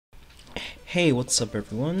Hey, what's up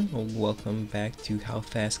everyone? Welcome back to How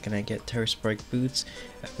Fast Can I Get Terraspark Boots,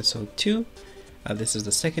 episode 2. This is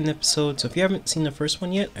the second episode, so if you haven't seen the first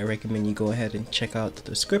one yet, I recommend you go ahead and check out the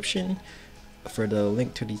description for the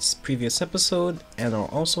link to this previous episode, and I'll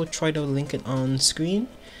also try to link it on screen.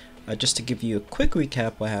 Just to give you a quick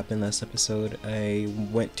recap what happened last episode, I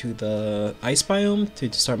went to the ice biome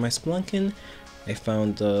to start my spelunking. I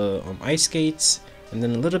found the ice skates, and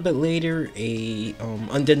then a little bit later a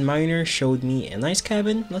undead miner showed me an ice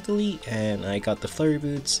cabin, luckily, and I got the flurry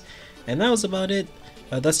boots, and that was about it.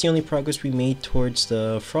 That's the only progress we made towards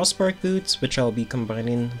the Terraspark Boots, which I'll be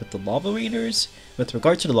combining with the lava raiders. With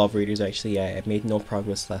regard to the lava raiders, actually, I made no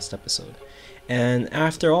progress last episode. And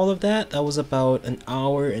after all of that, that was about an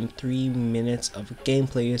hour and 3 minutes of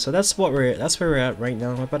gameplay. So that's where we're at right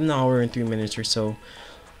now, about an hour and 3 minutes or so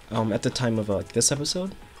at the time of this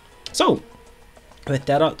episode. So with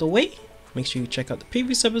that out the way, make sure you check out the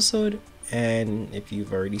previous episode, and if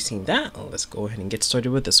you've already seen that, let's go ahead and get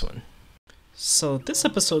started with this one. So this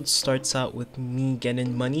episode starts out with me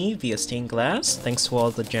getting money via stained glass, thanks to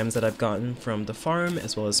all the gems that I've gotten from the farm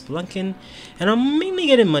as well as spelunking, and I'm mainly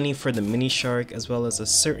getting money for the mini shark as well as a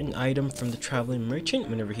certain item from the traveling merchant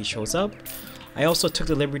whenever he shows up. I also took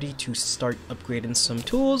the liberty to start upgrading some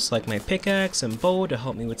tools like my pickaxe and bow to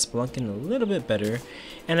help me with spelunking a little bit better,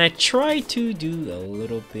 and I tried to do a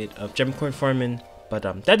little bit of gemcorn farming, but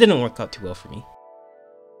that didn't work out too well for me.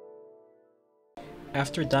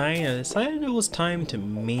 After dying, I decided it was time to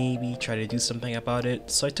maybe try to do something about it,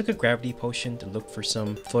 so I took a gravity potion to look for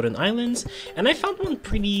some floating islands, and I found one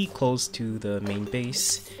pretty close to the main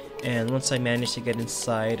base. And once I managed to get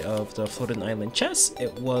inside of the floating island chest,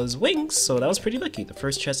 it was wings, so that was pretty lucky. The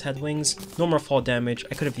first chest had wings, no more fall damage.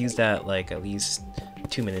 I could have used that like at least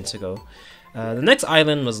 2 minutes ago. The next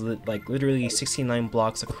island was like literally 69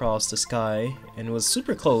 blocks across the sky, and it was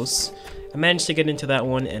super close. I managed to get into that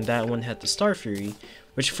one, and that one had the Star Fury,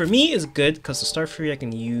 which for me is good because the Star Fury I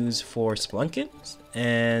can use for spelunking,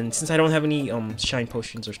 and since I don't have any shine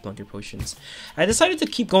potions or spelunker potions, I decided to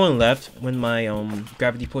keep going left when my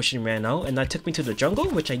gravity potion ran out, and that took me to the jungle,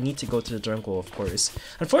 which I need to go to the jungle, of course.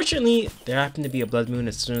 Unfortunately, there happened to be a blood moon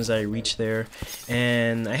as soon as I reached there,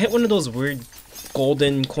 and I hit one of those weird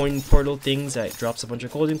golden coin portal things that drops a bunch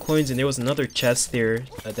of golden coins, and there was another chest there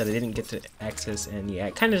that I didn't get to access, and yeah,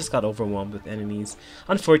 I kind of just got overwhelmed with enemies.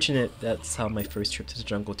 Unfortunate, that's how my first trip to the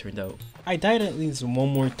jungle turned out. I died at least one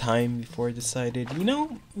more time before I decided, you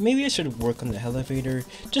know, maybe I should work on the elevator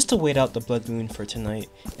just to wait out the blood moon for tonight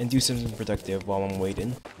and do something productive while I'm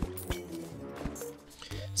waiting.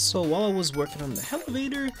 So while I was working on the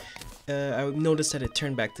elevator, I noticed that it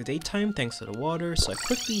turned back to daytime thanks to the water, so I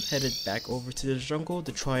quickly headed back over to the jungle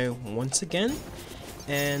to try once again,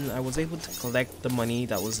 and I was able to collect the money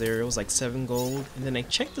that was there. It was like 7 gold, and then I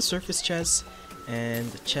checked the surface chest, and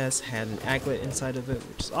the chest had an aglet inside of it,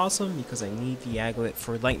 which is awesome because I need the aglet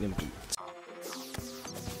for lightning boots.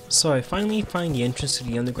 So I finally find the entrance to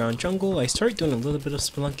the underground jungle. I start doing a little bit of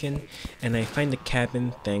spelunking, and I find the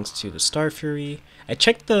cabin thanks to the Star Fury. I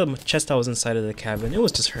checked the chest that was inside of the cabin. It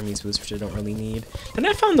was just Hermes boots, which I don't really need. Then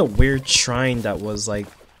I found a weird shrine that was like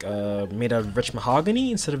made out of rich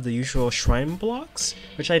mahogany instead of the usual shrine blocks,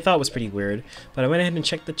 which I thought was pretty weird. But I went ahead and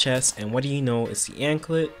checked the chest, and what do you know, it's the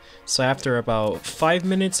anklet. So after about 5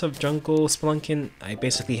 minutes of jungle spelunking, I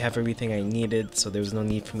basically have everything I needed, so there was no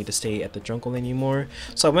need for me to stay at the jungle anymore.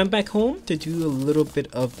 So I went back home to do a little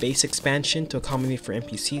bit of base expansion to accommodate for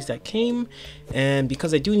NPCs that came, and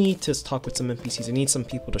because I do need to talk with some NPCs, I need some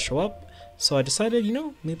people to show up. So I decided, you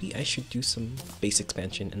know, maybe I should do some base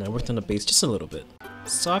expansion, and I worked on the base just a little bit.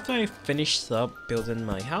 So after I finished up building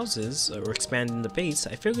my houses, or expanding the base,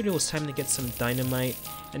 I figured it was time to get some dynamite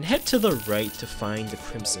and head to the right to find the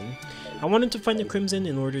Crimson. I wanted to find the Crimson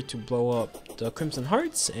in order to blow up the Crimson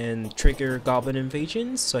Hearts and trigger Goblin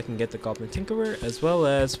invasions so I can get the Goblin Tinkerer, as well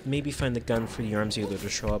as maybe find the gun for the Arms Dealer to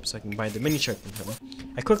show up so I can buy the mini shark from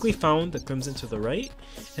him. I quickly found the Crimson to the right,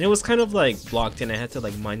 and it was kind of like blocked and I had to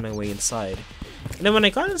like mine my way inside. And then when I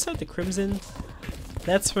got inside the Crimson,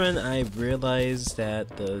 that's when I realized that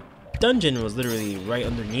the dungeon was literally right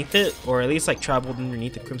underneath it, or at least like traveled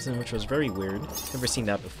underneath the Crimson, which was very weird. Never seen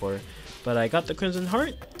that before. But I got the Crimson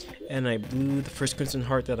Heart, and I blew the first Crimson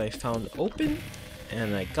Heart that I found open,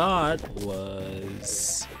 and I got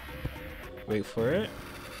was... wait for it.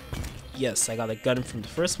 Yes, I got a gun from the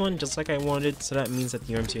first one, just like I wanted, so that means that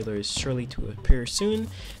the Arms Dealer is surely to appear soon.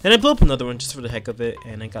 Then I blew up another one just for the heck of it,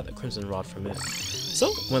 and I got the Crimson Rod from it.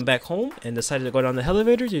 So, went back home, and decided to go down the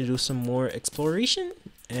elevator to do some more exploration,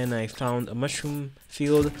 and I found a mushroom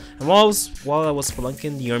field, and while I was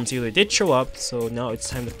spelunking, the Arms Dealer did show up, so now it's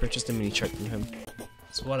time to purchase the mini chart from him.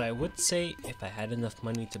 So what I would say, if I had enough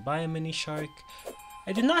money to buy a mini shark,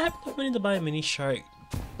 I did not have enough money to buy a mini shark,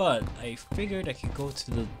 but I figured I could go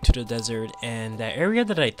to the desert, and that area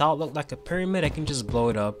that I thought looked like a pyramid, I can just blow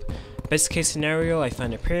it up. Best case scenario, I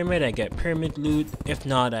find a pyramid, I get pyramid loot. If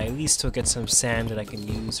not, I at least still get some sand that I can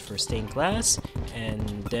use for stained glass,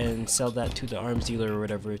 and then sell that to the arms dealer or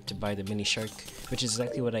whatever to buy the mini shark, which is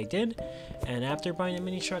exactly what I did. And after buying the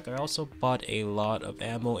mini shark, I also bought a lot of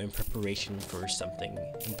ammo in preparation for something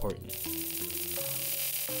important.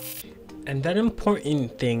 And that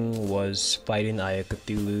important thing was fighting Aya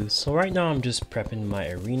Cthulhu. So right now I'm just prepping my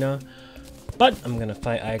arena, but I'm gonna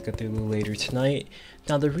fight Aya Cthulhu later tonight.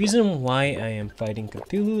 Now the reason why I am fighting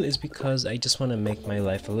Cthulhu is because I just want to make my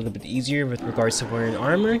life a little bit easier with regards to wearing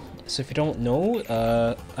armor. So if you don't know,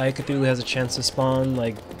 Aya Cthulhu has a chance to spawn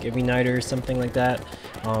like every night or something like that.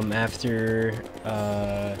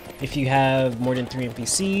 If you have more than 3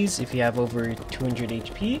 NPCs, if you have over 200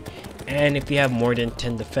 HP, and if you have more than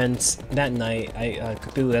 10 defense, that night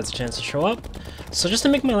Cthulhu has a chance to show up. So just to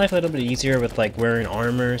make my life a little bit easier with like wearing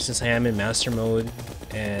armor, since I am in master mode,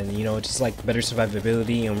 and you know, just like better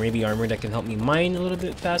survivability and maybe armor that can help me mine a little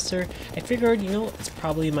bit faster, I figured, you know, it's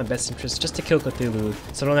probably in my best interest just to kill Cthulhu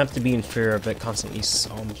so I don't have to be in fear of it constantly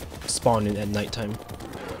spawning at nighttime.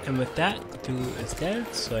 And with that, Cthulhu is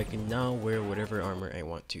dead, so I can now wear whatever armor I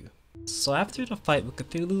want to. So after the fight with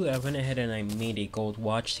Cthulhu, I went ahead and I made a gold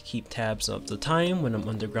watch to keep tabs of the time when I'm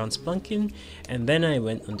underground spelunking, and then I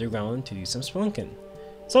went underground to do some spelunking.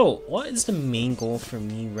 So what is the main goal for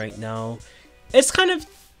me right now? It's kind of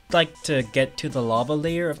like to get to the lava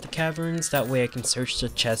layer of the caverns, that way I can search the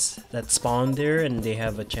chests that spawn there and they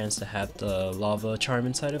have a chance to have the lava charm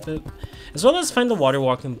inside of it. As well as find the water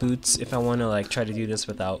walking boots if I want to like try to do this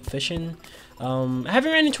without fishing. I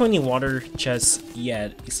haven't ran into any water chests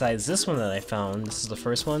yet besides this one that I found. This is the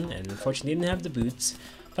first one and unfortunately didn't have the boots.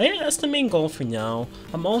 But yeah, that's the main goal for now.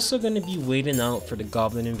 I'm also going to be waiting out for the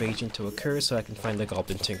goblin invasion to occur so I can find the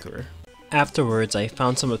goblin tinkerer. Afterwards, I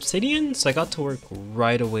found some obsidian, so I got to work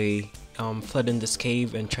right away flooding this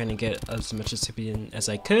cave and trying to get as much obsidian as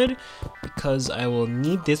I could, because I will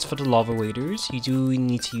need this for the lava waders. You do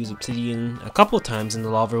need to use obsidian a couple times in the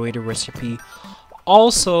lava wader recipe.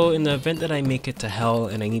 Also, in the event that I make it to hell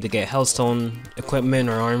and I need to get hellstone equipment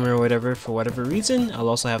or armor or whatever for whatever reason, I'll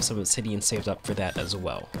also have some obsidian saved up for that as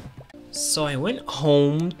well. So I went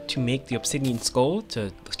home to make the obsidian skull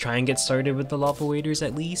to try and get started with the lava waders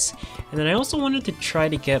at least, and then I also wanted to try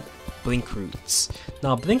to get blink roots.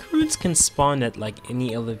 Now blink roots can spawn at like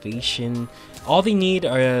any elevation. All they need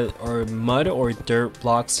are mud or dirt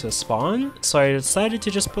blocks to spawn, so I decided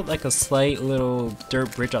to just put like a slight little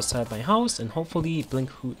dirt bridge outside my house, and hopefully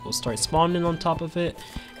blink root will start spawning on top of it,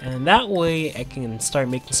 and that way I can start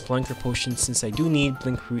making spelunker potions, since I do need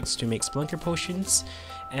blink roots to make spelunker potions.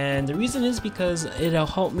 And the reason is because it'll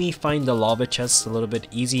help me find the lava chests a little bit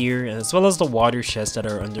easier, as well as the water chests that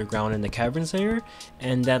are underground in the caverns there,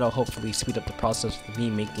 and that'll hopefully speed up the process of me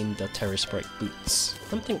making the Terraspark Boots.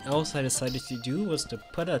 Something else I decided to do was to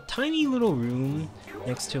put a tiny little room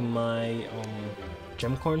next to my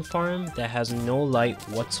gemcorn farm that has no light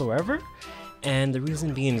whatsoever. And the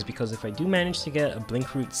reason being is because if I do manage to get a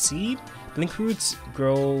blink root seed, blink roots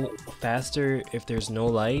grow faster if there's no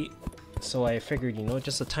light. So I figured, you know,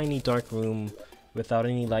 just a tiny dark room without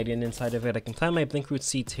any light inside of it, I can plant my blink root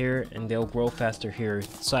seeds here and they'll grow faster here,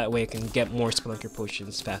 so that way I can get more spelunker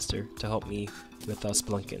potions faster to help me with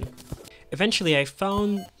spelunking. Eventually I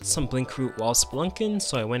found some blink root while spelunking,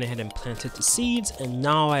 so I went ahead and planted the seeds, and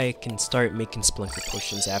now I can start making spelunker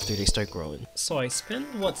potions after they start growing. So I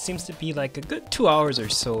spent what seems to be like a good 2 hours or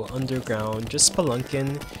so underground just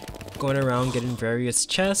spelunking, going around getting various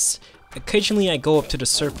chests. Occasionally I go up to the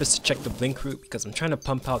surface to check the blink root because I'm trying to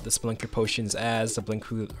pump out the spelunker potions as the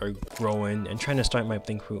blink root are growing and trying to start my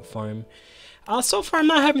blink root farm. So far I'm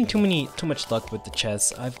not having too much luck with the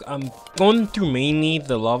chests. I'm going through mainly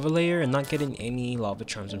the lava layer and not getting any lava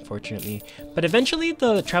charms, unfortunately. But eventually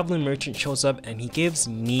the traveling merchant shows up and he gives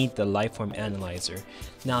me the lifeform analyzer.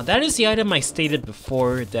 Now that is the item I stated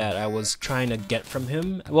before that I was trying to get from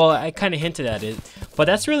him. Well, I kind of hinted at it, but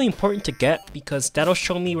that's really important to get because that'll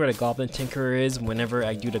show me where the goblin tinkerer is whenever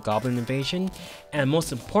I do the goblin invasion. And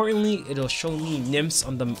most importantly, it'll show me nymphs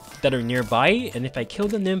that are nearby, and if I kill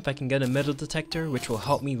the nymph I can get a metal detector, which will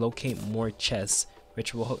help me locate more chests,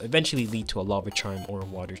 which will eventually lead to a lava charm or a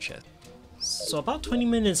water chest. So about 20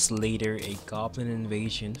 minutes later, a goblin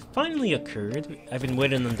invasion finally occurred. I've been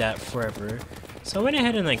waiting on that forever. So I went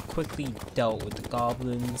ahead and I quickly dealt with the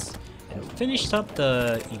goblins and finished up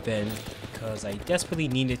the event because I desperately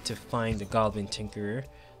needed to find the goblin tinkerer.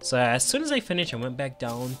 So as soon as I finished, I went back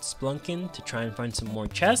down Splunking to try and find some more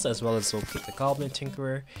chests as well as locate the Goblin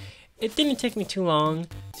Tinkerer. It didn't take me too long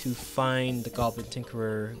to find the Goblin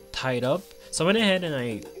Tinkerer tied up, so I went ahead and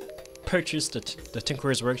I purchased the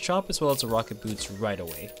Tinkerer's Workshop as well as the Rocket Boots right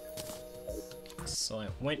away. So I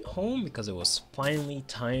went home because it was finally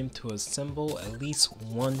time to assemble at least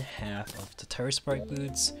one half of the Terraspark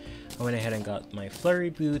Boots. I went ahead and got my Flurry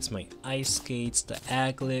Boots, my Ice Skates, the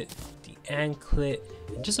Aglet, the Anklet,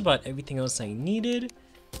 and just about everything else I needed.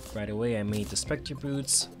 Right away I made the Spectre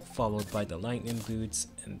Boots, followed by the Lightning Boots,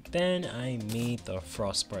 and then I made the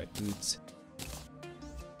Frostbite Boots.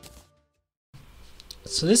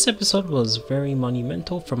 So this episode was very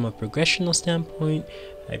monumental from a progressional standpoint.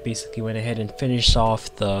 I basically went ahead and finished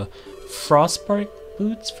off the Frostbite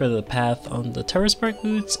Boots for the path on the Terraspark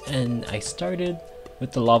Boots, and I started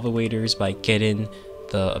with the Lava Waders by getting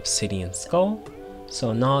the Obsidian Skull.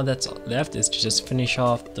 So now all that's left is to just finish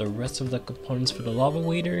off the rest of the components for the Lava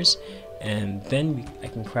Waders, and then I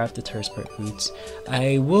can craft the Terraspark Boots.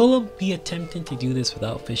 I will be attempting to do this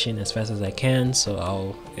without fishing as fast as I can, so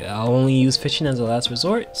I'll only use fishing as a last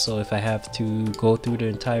resort. So if I have to go through the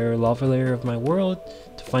entire lava layer of my world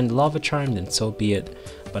to find the lava charm, then so be it.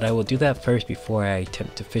 But I will do that first before I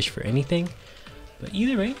attempt to fish for anything. But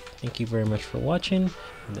either way, thank you very much for watching.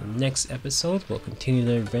 In the next episode, we'll continue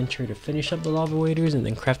the adventure to finish up the Lava Waders and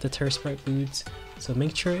then craft the Terraspark Boots. So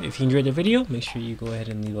make sure, if you enjoyed the video, make sure you go ahead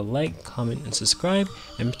and leave a like, comment, and subscribe.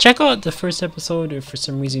 And check out the first episode if for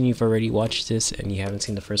some reason you've already watched this and you haven't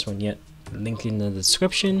seen the first one yet. Link in the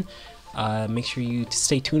description. Make sure you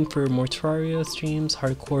stay tuned for more Terraria streams,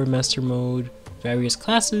 Hardcore, Master Mode, various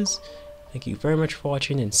classes. Thank you very much for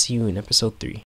watching and see you in episode 3.